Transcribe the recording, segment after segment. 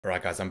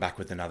Alright guys, I'm back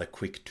with another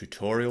quick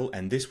tutorial,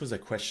 and this was a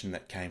question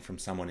that came from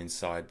someone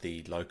inside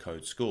the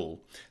Loqode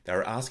school. They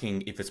were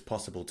asking if it's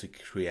possible to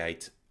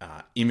create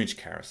image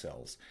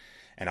carousels.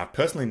 And I've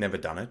personally never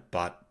done it,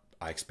 but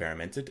I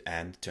experimented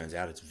and it turns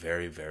out it's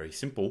very, very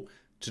simple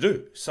to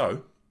do.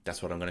 So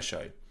that's what I'm going to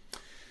show you.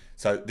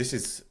 So this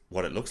is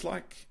what it looks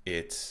like.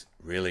 It's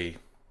really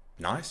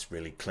nice,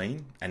 really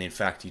clean. And in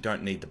fact, you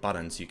don't need the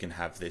buttons. You can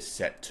have this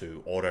set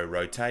to auto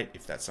rotate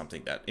if that's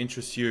something that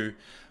interests you.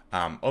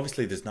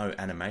 Obviously there's no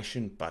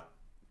animation, but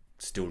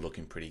still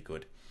looking pretty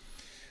good.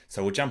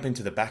 So we'll jump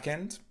into the back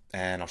end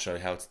and I'll show you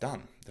how it's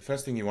done. The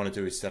first thing you want to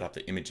do is set up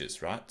the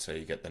images, right? So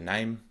you get the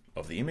name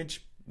of the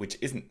image, which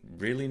isn't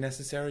really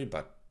necessary,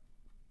 but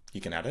you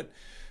can add it.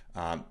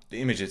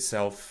 The image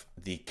itself,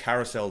 the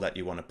carousel that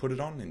you want to put it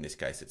on, in this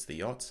case it's the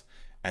yachts,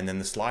 and then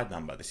the slide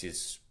number. This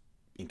is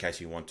in case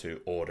you want to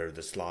order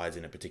the slides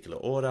in a particular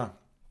order,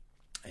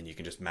 and you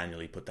can just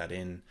manually put that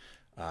in,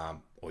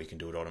 or you can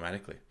do it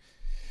automatically.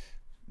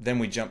 Then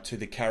we jump to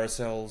the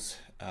carousels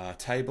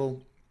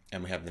table,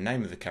 and we have the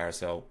name of the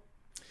carousel,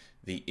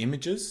 the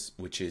images,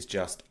 which is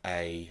just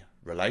a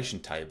relation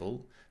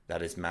table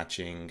that is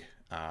matching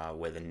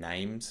where the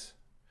names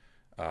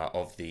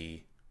of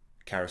the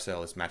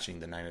carousel is matching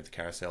the name of the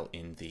carousel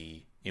in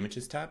the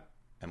images tab,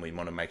 and we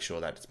want to make sure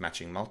that it's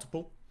matching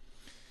multiple.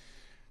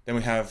 Then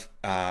we have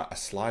a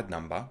slide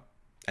number,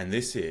 and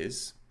this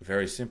is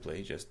very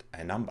simply just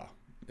a number.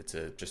 It's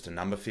just a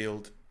number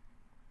field.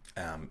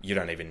 You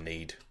don't even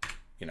need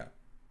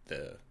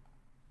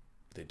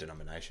the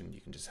denomination. You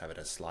can just have it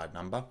as slide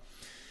number.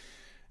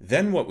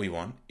 Then what we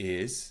want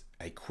is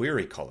a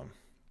query column.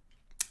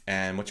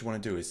 And what you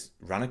want to do is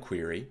run a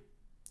query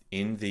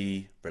in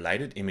the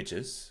related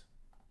images,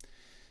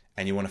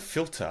 and you want to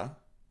filter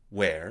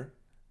where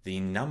the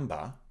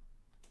number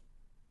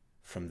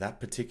from that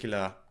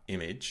particular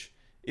image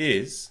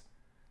is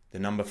the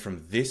number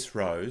from this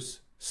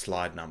row's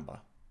slide number.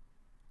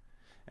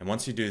 And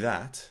once you do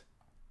that,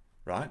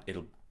 right,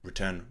 it'll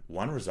return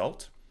one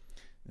result.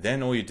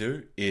 Then all you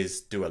do is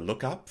do a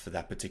lookup for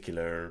that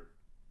particular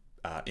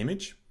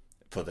image,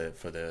 of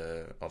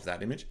that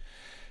image,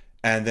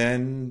 and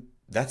then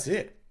that's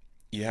it.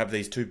 You have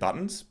these two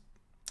buttons.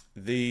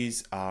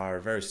 These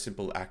are very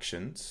simple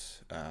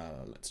actions.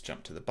 Let's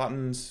jump to the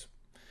buttons.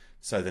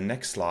 So the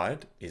next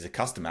slide is a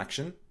custom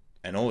action,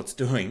 and all it's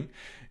doing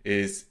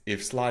is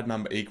if slide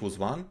number equals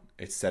 1,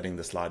 it's setting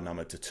the slide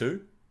number to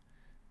 2.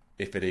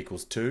 If it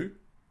equals 2,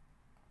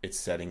 it's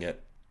setting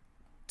it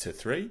to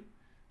 3.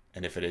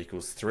 And if it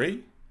equals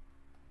 3,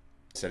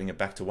 setting it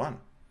back to 1.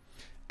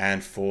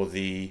 And for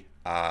the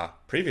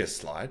previous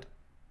slide,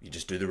 you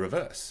just do the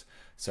reverse.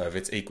 So if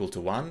it's equal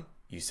to 1,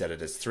 you set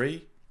it as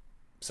 3,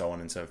 so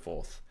on and so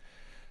forth.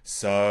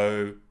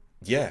 So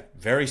yeah,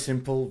 very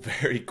simple,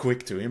 very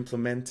quick to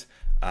implement.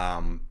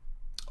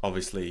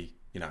 Obviously,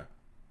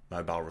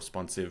 mobile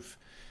responsive.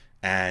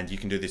 And you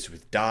can do this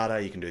with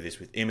data, you can do this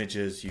with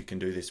images, you can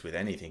do this with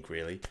anything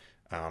really.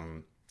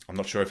 I'm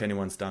not sure if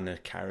anyone's done a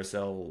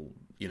carousel.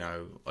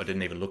 I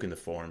didn't even look in the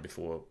forum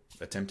before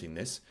attempting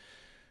this,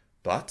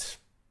 but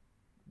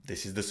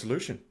this is the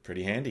solution.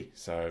 Pretty handy.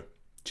 So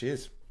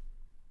cheers.